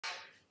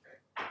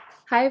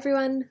Hi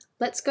everyone,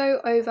 let's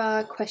go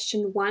over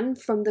question 1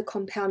 from the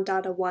Compound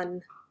Data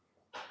 1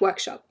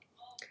 workshop.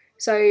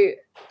 So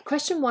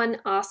question 1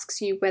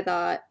 asks you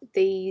whether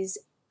these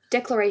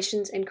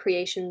declarations and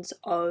creations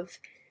of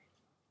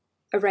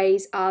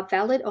arrays are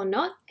valid or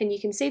not, and you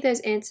can see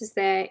those answers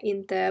there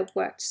in the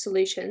worked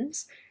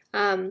solutions.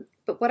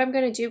 But what I'm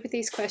going to do with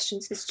these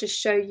questions is just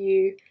show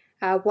you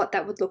what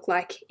that would look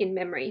like in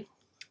memory.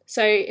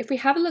 So if we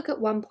have a look at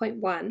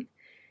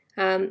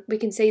 1.1, we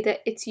can see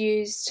that it's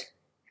used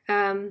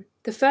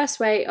the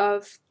first way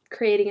of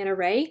creating an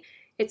array.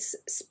 It's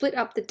split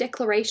up the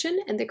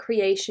declaration and the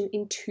creation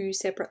in two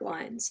separate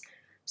lines.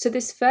 So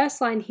this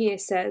first line here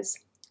says,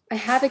 I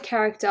have a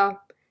character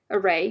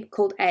array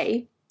called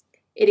A.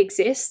 It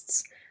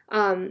exists,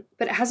 but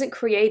it hasn't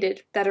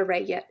created that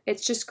array yet.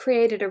 It's just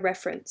created a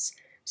reference.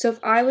 So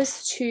if I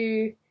was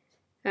to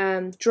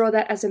draw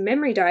that as a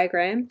memory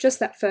diagram, just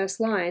that first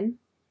line,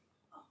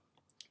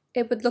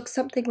 it would look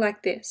something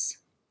like this.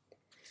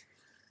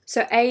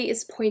 So A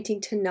is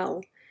pointing to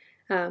null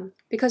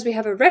because we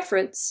have a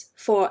reference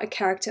for a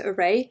character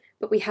array,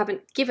 but we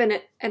haven't given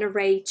it an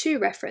array to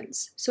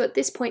reference. So at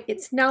this point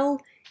it's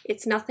null,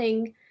 it's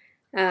nothing,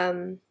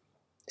 so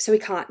we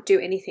can't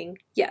do anything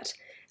yet.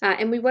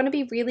 And we want to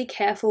be really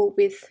careful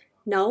with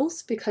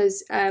nulls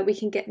because we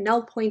can get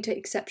null pointer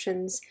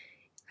exceptions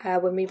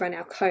when we run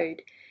our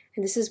code.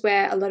 And this is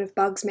where a lot of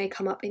bugs may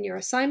come up in your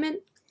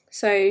assignment.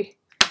 So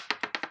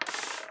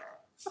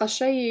I'll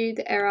show you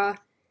the error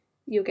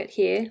you'll get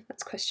here.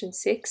 That's question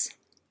 6.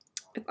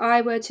 If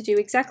I were to do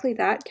exactly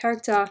that,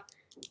 character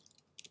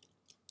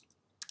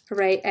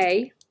array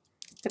A,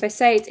 if I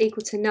say it's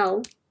equal to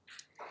null,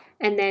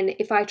 and then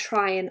if I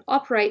try and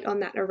operate on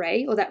that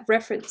array, or that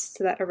reference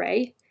to that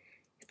array,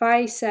 if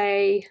I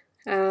say,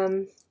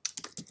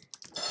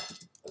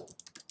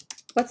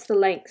 what's the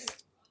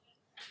length?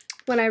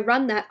 When I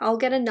run that, I'll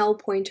get a null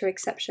pointer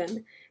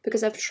exception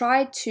because I've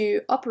tried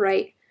to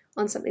operate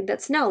on something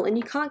that's null, and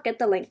you can't get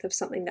the length of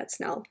something that's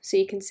null. So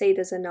you can see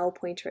there's a null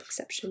pointer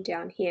exception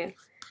down here.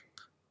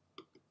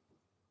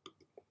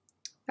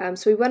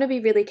 So we want to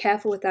be really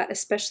careful with that,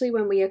 especially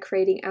when we are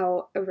creating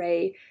our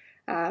array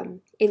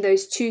in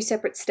those two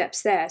separate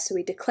steps there. So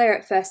we declare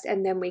it first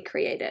and then we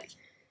create it.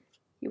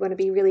 You want to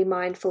be really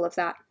mindful of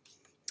that.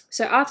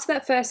 So after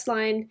that first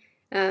line,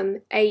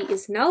 A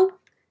is null,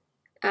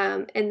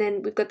 and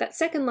then we've got that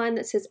second line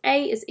that says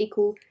A is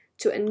equal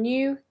to a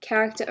new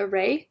character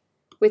array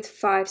with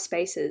 5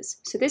 spaces.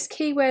 So this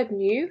keyword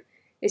new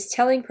is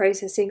telling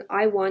processing,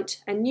 I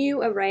want a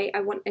new array,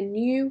 I want a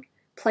new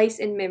place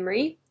in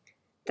memory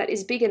that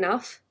is big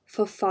enough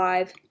for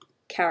 5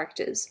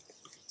 characters.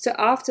 So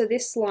after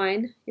this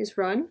line is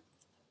run,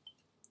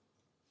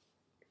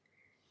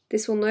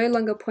 this will no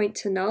longer point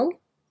to null,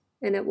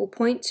 and it will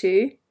point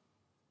to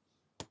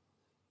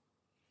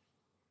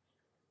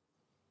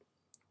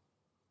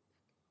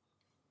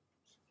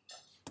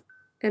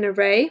an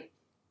array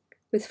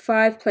with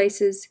 5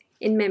 places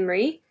in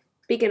memory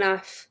big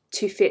enough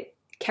to fit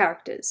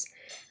characters.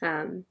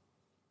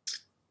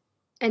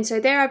 And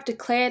so there I've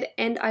declared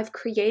and I've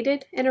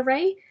created an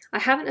array. I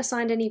haven't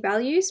assigned any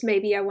values.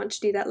 Maybe I want to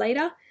do that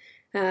later,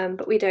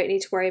 but we don't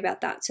need to worry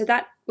about that. So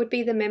that would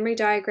be the memory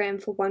diagram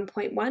for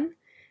 1.1,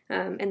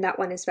 and that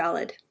one is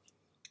valid.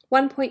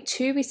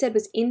 1.2 we said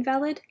was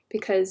invalid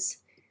because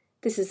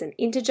this is an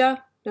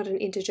integer, not an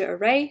integer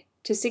array.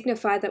 To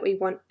signify that we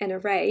want an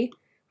array,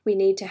 we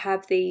need to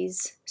have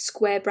these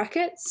square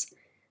brackets.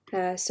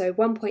 So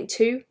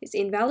 1.2 is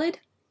invalid.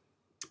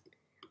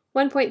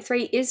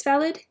 1.3 is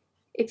valid.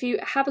 If you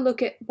have a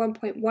look at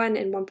 1.1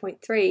 and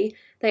 1.3,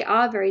 they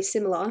are very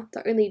similar.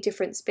 The only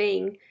difference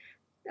being,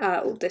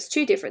 there's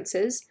 2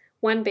 differences.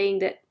 One being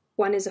that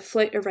one is a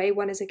float array,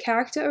 one is a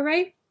character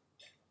array.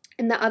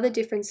 And the other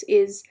difference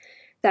is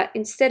that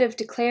instead of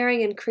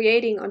declaring and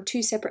creating on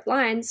 2 separate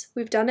lines,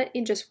 we've done it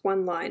in just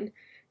 1 line.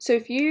 So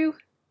if you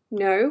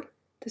know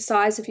the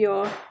size of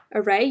your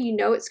array, you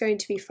know it's going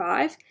to be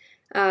 5,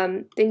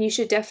 then you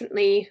should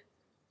definitely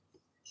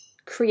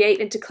create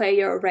and declare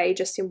your array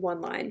just in 1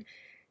 line.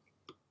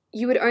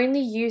 You would only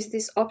use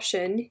this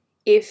option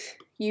if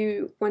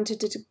you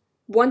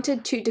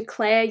wanted to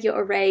declare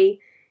your array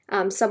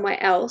somewhere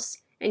else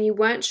and you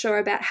weren't sure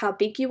about how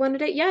big you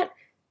wanted it yet.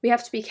 We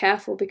have to be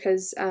careful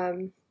because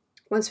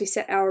once we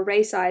set our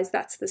array size,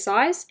 that's the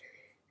size.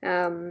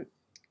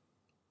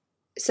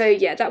 So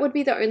yeah, that would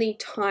be the only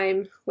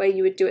time where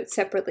you would do it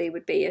separately,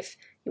 would be if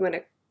you want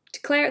to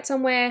declare it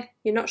somewhere,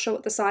 you're not sure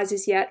what the size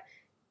is yet,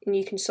 and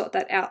you can sort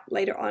that out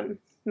later on.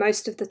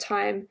 Most of the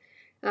time,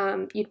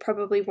 you'd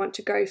probably want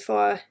to go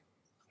for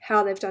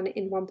how they've done it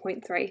in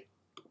 1.3.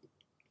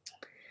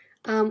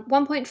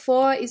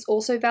 1.4 is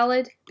also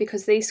valid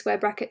because these square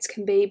brackets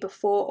can be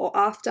before or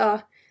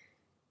after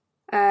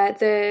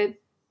the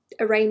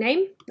array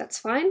name. That's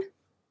fine.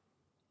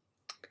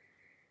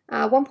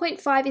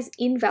 1.5 is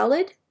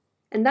invalid,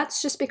 and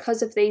that's just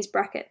because of these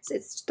brackets.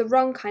 It's the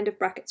wrong kind of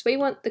brackets. We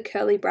want the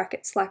curly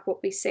brackets like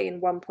what we see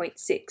in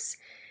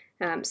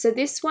 1.6. So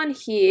this one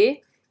here,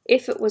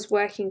 if it was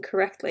working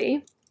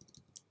correctly,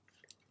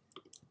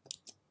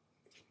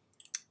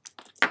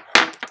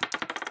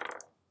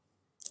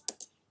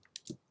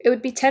 it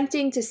would be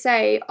tempting to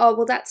say, oh,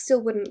 well, that still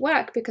wouldn't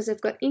work because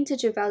I've got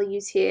integer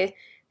values here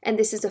and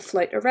this is a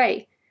float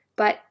array.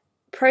 But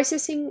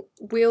processing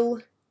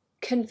will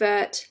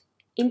convert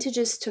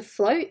integers to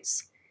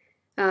floats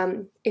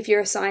if you're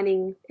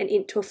assigning an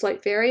int to a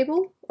float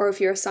variable, or if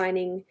you're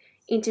assigning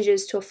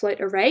integers to a float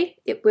array,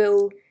 it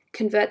will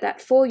convert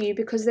that for you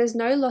because there's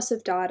no loss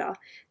of data.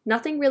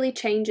 Nothing really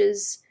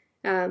changes.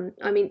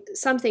 I mean,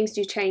 some things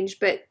do change,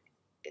 but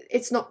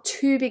it's not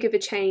too big of a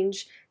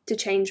change to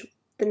change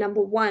the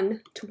number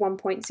 1 to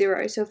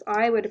 1.0. So if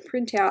I were to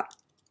print out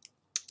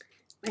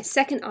my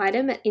second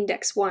item at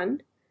index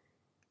 1,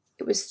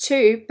 it was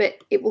 2, but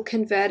it will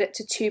convert it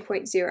to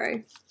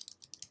 2.0.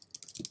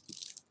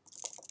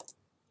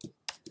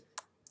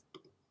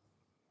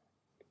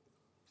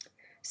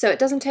 So it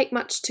doesn't take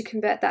much to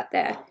convert that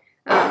there.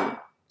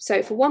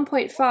 So for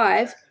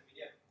 1.5,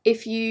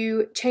 if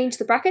you change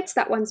the brackets,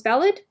 that one's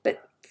valid,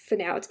 but for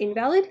now it's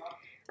invalid.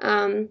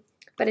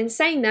 But in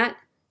saying that,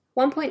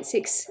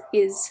 1.6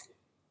 is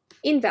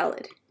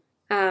invalid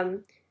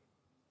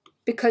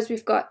because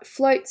we've got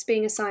floats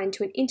being assigned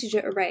to an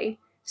integer array.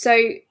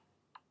 So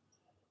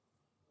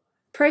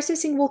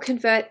processing will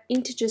convert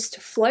integers to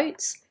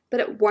floats,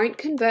 but it won't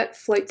convert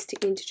floats to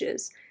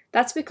integers.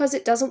 That's because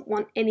it doesn't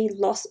want any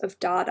loss of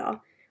data.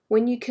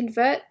 When you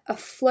convert a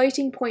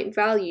floating point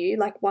value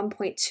like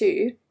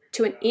 1.2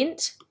 to an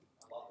int,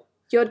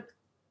 you're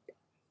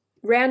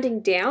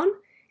rounding down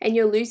and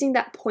you're losing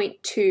that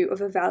 0.2 of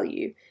a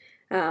value.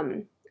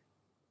 And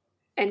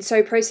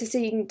so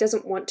processing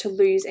doesn't want to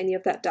lose any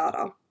of that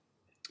data.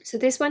 So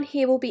this one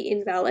here will be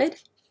invalid.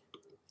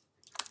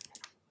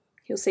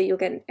 You'll see you'll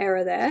get an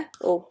error there.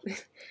 Or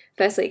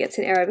firstly it gets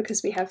an error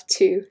because we have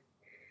two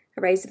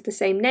arrays of the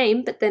same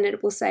name, but then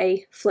it will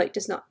say float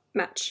does not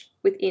match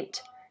with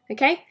int.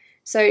 Okay,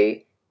 so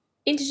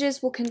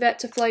integers will convert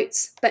to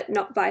floats, but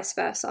not vice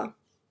versa.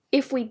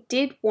 If we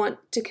did want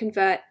to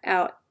convert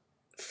our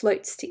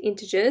floats to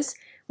integers,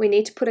 we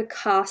need to put a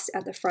cast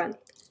at the front.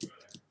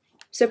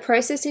 So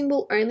processing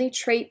will only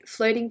treat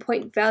floating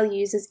point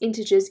values as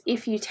integers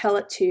if you tell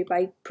it to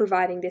by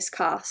providing this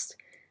cast.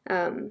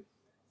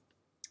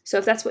 So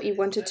if that's what you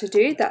wanted to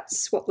do,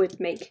 that's what would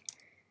make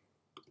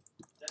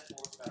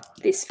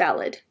this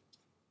valid.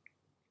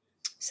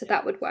 So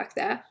that would work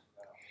there.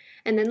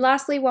 And then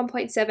lastly,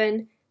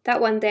 1.7,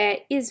 that one there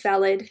is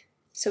valid.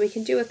 So we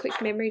can do a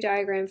quick memory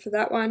diagram for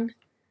that one.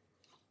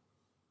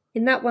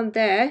 In that one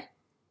there,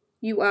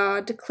 you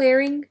are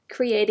declaring,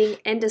 creating,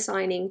 and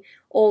assigning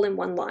all in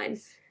one line.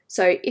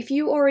 So if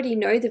you already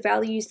know the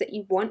values that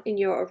you want in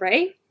your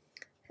array,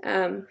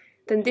 then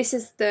this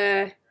is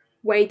the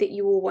way that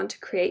you will want to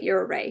create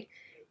your array.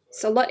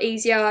 It's a lot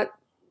easier,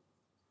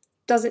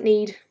 doesn't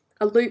need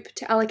a loop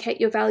to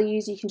allocate your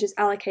values, you can just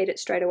allocate it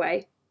straight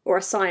away or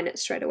assign it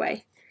straight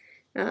away.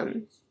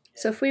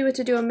 So if we were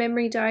to do a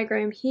memory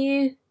diagram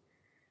here,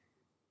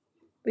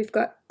 we've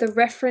got the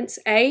reference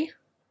A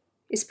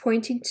is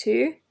pointing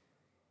to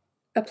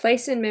a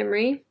place in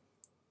memory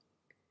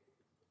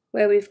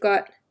where we've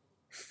got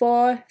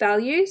 4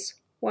 values,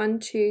 1,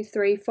 2,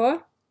 3,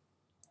 4,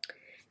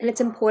 and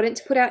it's important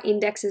to put our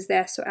indexes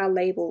there, so our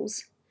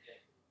labels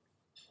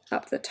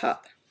up the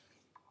top.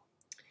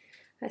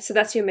 So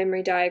that's your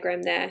memory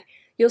diagram there.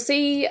 You'll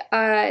see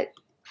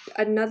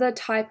another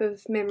type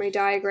of memory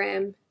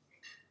diagram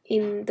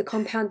in the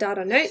compound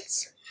data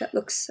notes that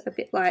looks a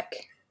bit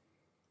like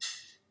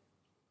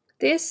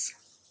this.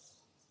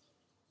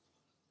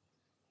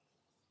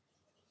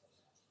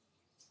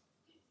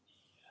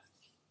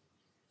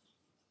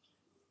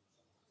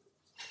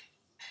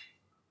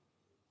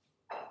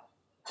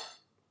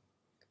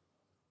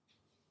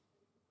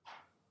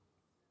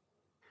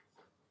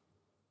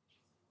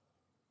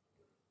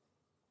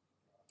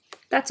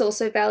 That's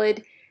also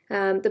valid.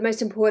 The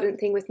most important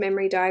thing with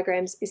memory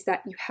diagrams is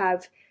that you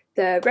have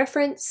the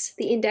reference,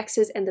 the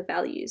indexes, and the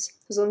values.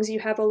 As long as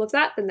you have all of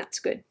that, then that's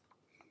good.